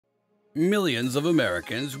Millions of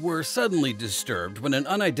Americans were suddenly disturbed when an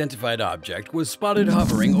unidentified object was spotted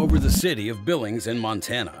hovering over the city of Billings in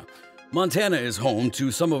Montana. Montana is home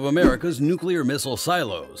to some of America's nuclear missile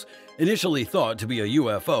silos. Initially thought to be a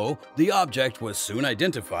UFO, the object was soon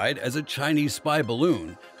identified as a Chinese spy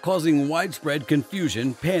balloon, causing widespread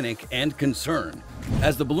confusion, panic, and concern.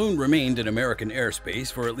 As the balloon remained in American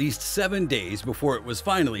airspace for at least 7 days before it was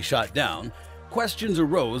finally shot down, questions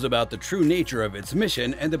arose about the true nature of its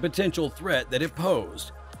mission and the potential threat that it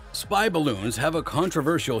posed. Spy balloons have a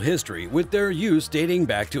controversial history, with their use dating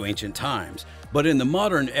back to ancient times, but in the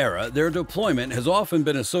modern era, their deployment has often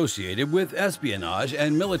been associated with espionage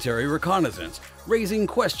and military reconnaissance, raising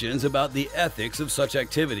questions about the ethics of such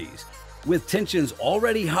activities. With tensions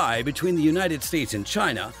already high between the United States and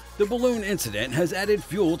China, the balloon incident has added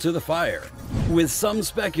fuel to the fire, with some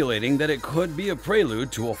speculating that it could be a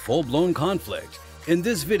prelude to a full-blown conflict. In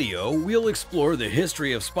this video, we'll explore the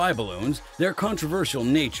history of spy balloons, their controversial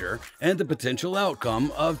nature, and the potential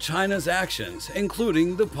outcome of China's actions,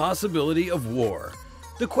 including the possibility of war.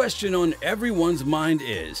 The question on everyone's mind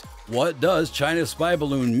is, what does China's spy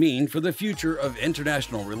balloon mean for the future of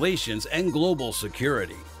international relations and global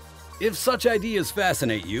security? If such ideas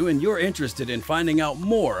fascinate you and you're interested in finding out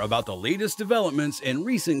more about the latest developments in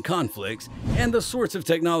recent conflicts and the sorts of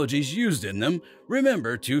technologies used in them,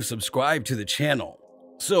 remember to subscribe to the channel.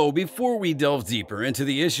 So before we delve deeper into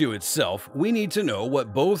the issue itself, we need to know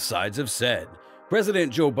what both sides have said.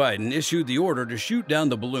 President Joe Biden issued the order to shoot down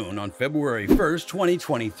the balloon on February 1,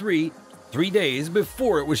 2023, 3 days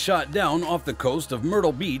before it was shot down off the coast of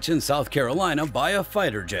Myrtle Beach in South Carolina by a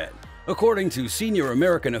fighter jet. According to senior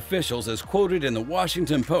American officials as quoted in the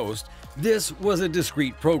Washington Post, this was a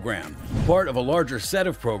discrete program, part of a larger set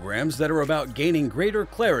of programs that are about gaining greater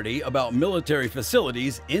clarity about military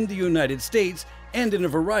facilities in the United States and in a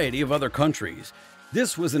variety of other countries.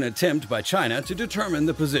 This was an attempt by China to determine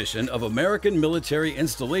the position of American military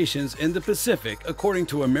installations in the Pacific according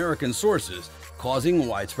to American sources, causing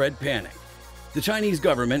widespread panic. The Chinese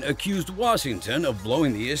government accused Washington of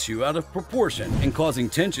blowing the issue out of proportion and causing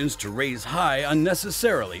tensions to raise high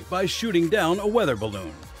unnecessarily by shooting down a weather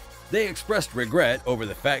balloon. They expressed regret over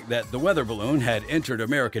the fact that the weather balloon had entered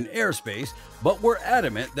American airspace, but were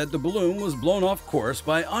adamant that the balloon was blown off course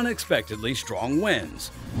by unexpectedly strong winds.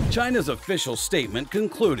 China's official statement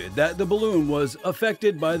concluded that the balloon was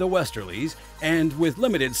affected by the westerlies, and with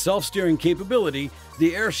limited self-steering capability,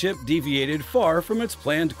 the airship deviated far from its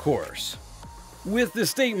planned course. With the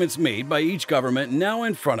statements made by each government now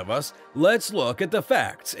in front of us, let's look at the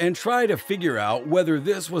facts and try to figure out whether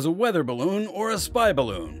this was a weather balloon or a spy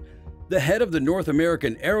balloon. The head of the North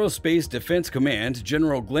American Aerospace Defense Command,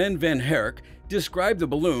 General Glenn Van Herk, described the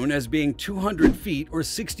balloon as being 200 feet or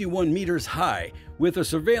 61 meters high, with a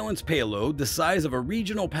surveillance payload the size of a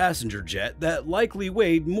regional passenger jet that likely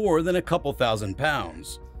weighed more than a couple thousand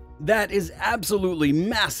pounds. That is absolutely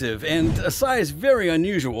massive and a size very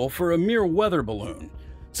unusual for a mere weather balloon.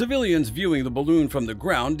 Civilians viewing the balloon from the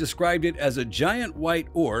ground described it as a giant white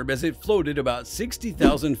orb as it floated about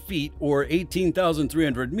 60,000 feet or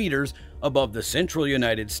 18,300 meters above the central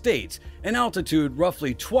United States, an altitude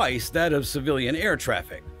roughly twice that of civilian air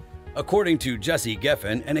traffic. According to Jesse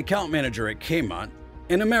Geffen, an account manager at Kmont,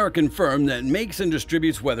 an American firm that makes and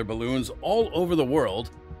distributes weather balloons all over the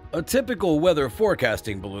world, a typical weather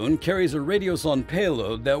forecasting balloon carries a radiosonde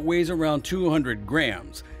payload that weighs around 200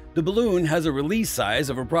 grams. The balloon has a release size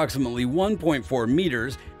of approximately 1.4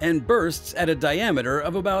 meters and bursts at a diameter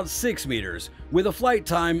of about 6 meters, with a flight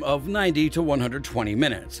time of 90 to 120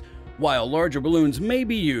 minutes. While larger balloons may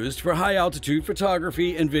be used for high-altitude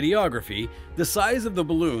photography and videography, the size of the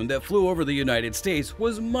balloon that flew over the United States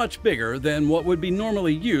was much bigger than what would be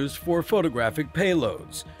normally used for photographic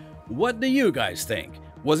payloads. What do you guys think?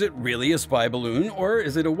 Was it really a spy balloon, or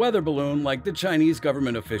is it a weather balloon like the Chinese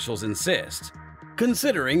government officials insist?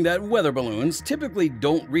 Considering that weather balloons typically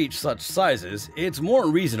don't reach such sizes, it's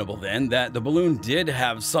more reasonable then that the balloon did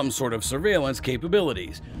have some sort of surveillance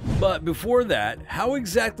capabilities. But before that, how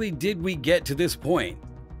exactly did we get to this point?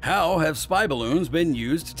 How have spy balloons been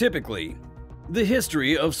used typically? The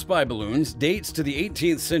history of spy balloons dates to the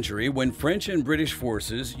 18th century when French and British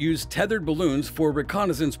forces used tethered balloons for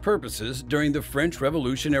reconnaissance purposes during the French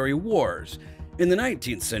Revolutionary Wars. In the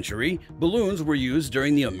 19th century, balloons were used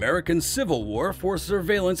during the American Civil War for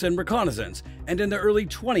surveillance and reconnaissance, and in the early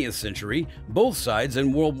 20th century, both sides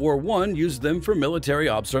in World War I used them for military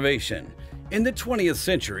observation. In the 20th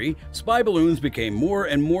century, spy balloons became more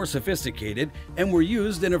and more sophisticated and were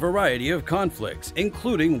used in a variety of conflicts,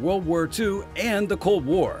 including World War II and the Cold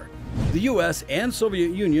War. The US and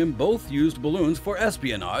Soviet Union both used balloons for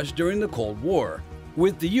espionage during the Cold War.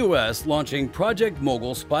 With the US launching Project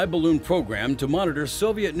Mogul spy balloon program to monitor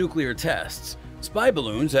Soviet nuclear tests, spy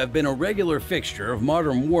balloons have been a regular fixture of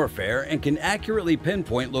modern warfare and can accurately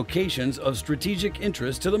pinpoint locations of strategic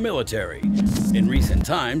interest to the military. In recent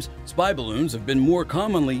times, spy balloons have been more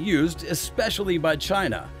commonly used, especially by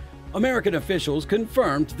China. American officials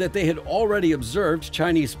confirmed that they had already observed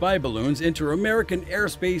Chinese spy balloons enter American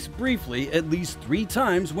airspace briefly at least 3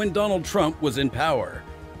 times when Donald Trump was in power.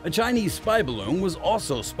 A Chinese spy balloon was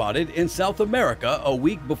also spotted in South America a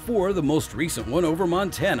week before the most recent one over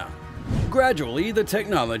Montana. Gradually, the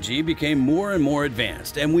technology became more and more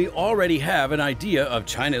advanced, and we already have an idea of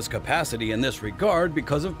China's capacity in this regard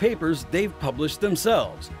because of papers they've published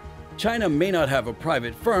themselves. China may not have a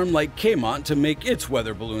private firm like Kmont to make its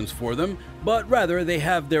weather balloons for them, but rather they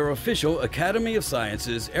have their official Academy of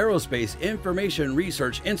Sciences Aerospace Information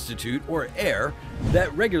Research Institute, or AIR,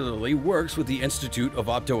 that regularly works with the Institute of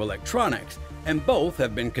Optoelectronics, and both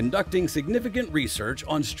have been conducting significant research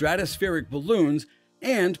on stratospheric balloons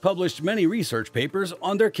and published many research papers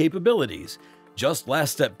on their capabilities. Just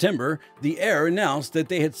last September, the AIR announced that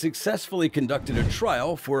they had successfully conducted a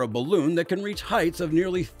trial for a balloon that can reach heights of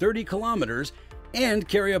nearly 30 kilometers and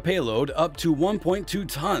carry a payload up to 1.2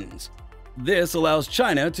 tons. This allows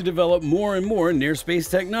China to develop more and more near-space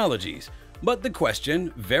technologies. But the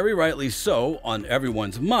question, very rightly so, on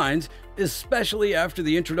everyone's minds, especially after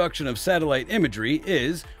the introduction of satellite imagery,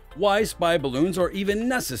 is why spy balloons are even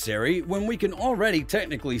necessary when we can already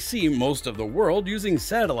technically see most of the world using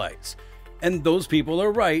satellites. And those people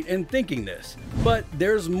are right in thinking this. But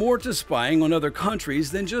there's more to spying on other countries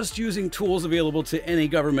than just using tools available to any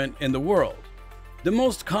government in the world. The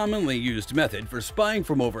most commonly used method for spying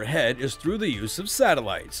from overhead is through the use of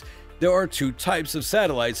satellites. There are 2 types of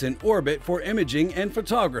satellites in orbit for imaging and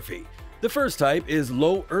photography. The first type is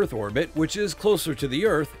low Earth orbit, which is closer to the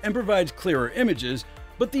Earth and provides clearer images,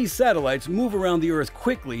 but these satellites move around the Earth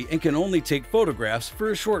quickly and can only take photographs for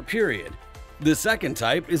a short period. The second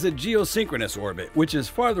type is a geosynchronous orbit, which is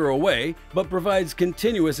farther away but provides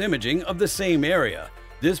continuous imaging of the same area.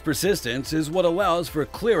 This persistence is what allows for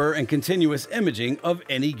clearer and continuous imaging of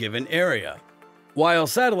any given area. While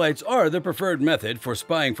satellites are the preferred method for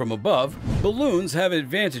spying from above, balloons have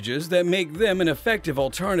advantages that make them an effective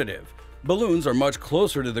alternative. Balloons are much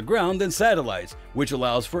closer to the ground than satellites, which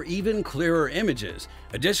allows for even clearer images.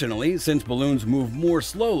 Additionally, since balloons move more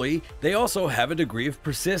slowly, they also have a degree of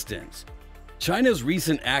persistence. China's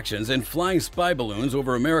recent actions in flying spy balloons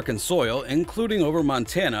over American soil, including over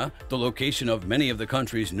Montana, the location of many of the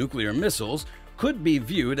country's nuclear missiles, could be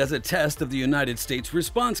viewed as a test of the United States'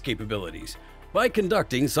 response capabilities. By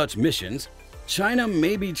conducting such missions, China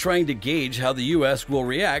may be trying to gauge how the US will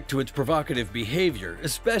react to its provocative behavior,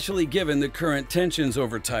 especially given the current tensions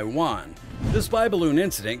over Taiwan. The spy balloon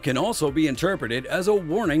incident can also be interpreted as a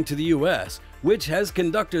warning to the US, which has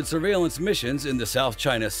conducted surveillance missions in the South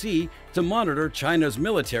China Sea to monitor China's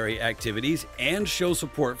military activities and show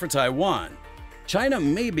support for Taiwan. China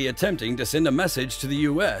may be attempting to send a message to the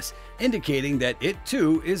US, indicating that it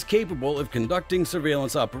too is capable of conducting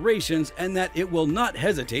surveillance operations and that it will not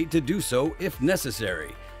hesitate to do so if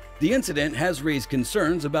necessary. The incident has raised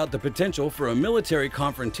concerns about the potential for a military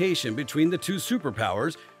confrontation between the 2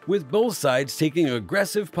 superpowers, with both sides taking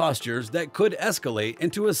aggressive postures that could escalate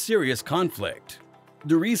into a serious conflict.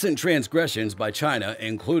 The recent transgressions by China,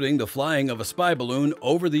 including the flying of a spy balloon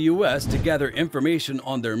over the US to gather information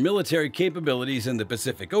on their military capabilities in the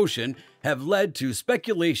Pacific Ocean, have led to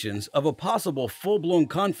speculations of a possible full-blown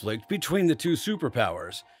conflict between the 2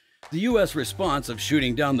 superpowers. The US response of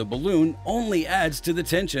shooting down the balloon only adds to the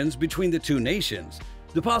tensions between the 2 nations.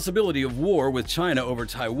 The possibility of war with China over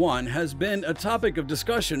Taiwan has been a topic of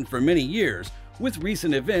discussion for many years, with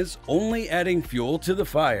recent events only adding fuel to the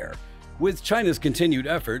fire. With China's continued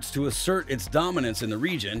efforts to assert its dominance in the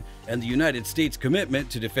region and the United States'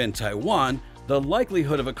 commitment to defend Taiwan, the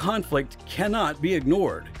likelihood of a conflict cannot be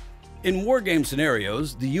ignored. In wargame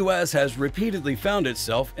scenarios, the US has repeatedly found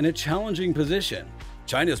itself in a challenging position.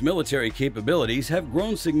 China's military capabilities have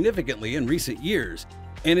grown significantly in recent years,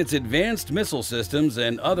 and its advanced missile systems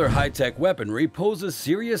and other high-tech weaponry pose a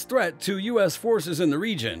serious threat to US forces in the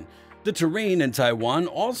region. The terrain in Taiwan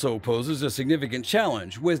also poses a significant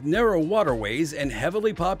challenge, with narrow waterways and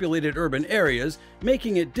heavily populated urban areas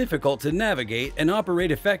making it difficult to navigate and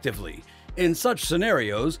operate effectively. In such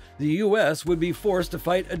scenarios, the US would be forced to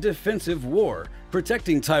fight a defensive war,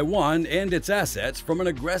 protecting Taiwan and its assets from an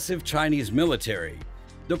aggressive Chinese military.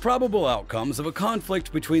 The probable outcomes of a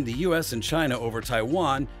conflict between the US and China over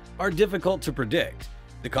Taiwan are difficult to predict.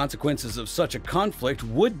 The consequences of such a conflict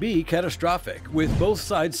would be catastrophic, with both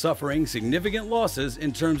sides suffering significant losses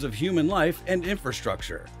in terms of human life and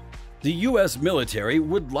infrastructure. The US military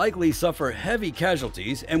would likely suffer heavy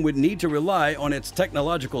casualties and would need to rely on its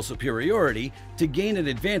technological superiority to gain an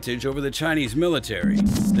advantage over the Chinese military.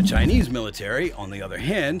 The Chinese military, on the other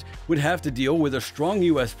hand, would have to deal with a strong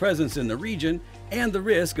US presence in the region and the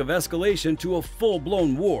risk of escalation to a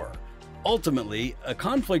full-blown war. Ultimately, a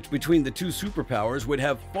conflict between the two superpowers would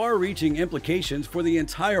have far-reaching implications for the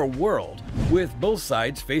entire world, with both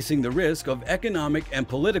sides facing the risk of economic and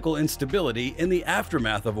political instability in the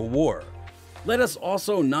aftermath of a war. Let us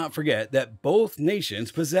also not forget that both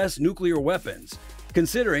nations possess nuclear weapons.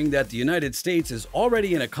 Considering that the United States is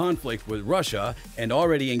already in a conflict with Russia and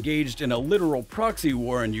already engaged in a literal proxy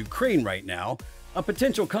war in Ukraine right now, a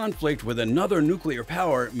potential conflict with another nuclear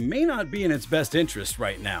power may not be in its best interest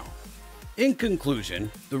right now. In conclusion,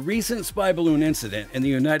 the recent spy balloon incident in the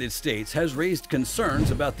United States has raised concerns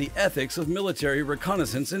about the ethics of military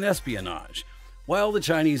reconnaissance and espionage. While the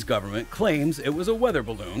Chinese government claims it was a weather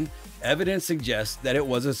balloon, evidence suggests that it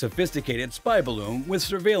was a sophisticated spy balloon with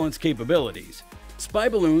surveillance capabilities. Spy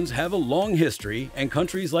balloons have a long history, and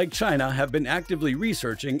countries like China have been actively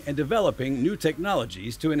researching and developing new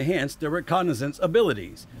technologies to enhance their reconnaissance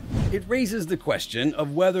abilities. It raises the question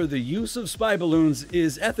of whether the use of spy balloons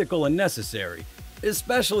is ethical and necessary,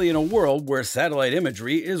 especially in a world where satellite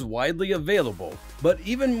imagery is widely available. But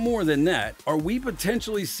even more than that, are we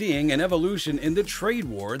potentially seeing an evolution in the trade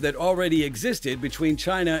war that already existed between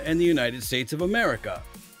China and the United States of America?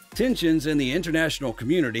 Tensions in the international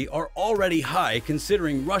community are already high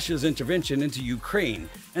considering Russia's intervention into Ukraine,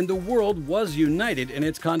 and the world was united in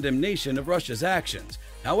its condemnation of Russia's actions.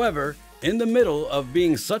 However, in the middle of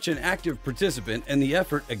being such an active participant in the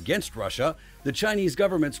effort against Russia, the Chinese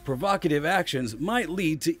government's provocative actions might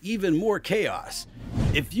lead to even more chaos.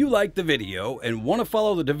 If you liked the video and want to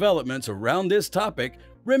follow the developments around this topic,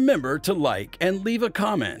 remember to like and leave a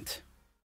comment.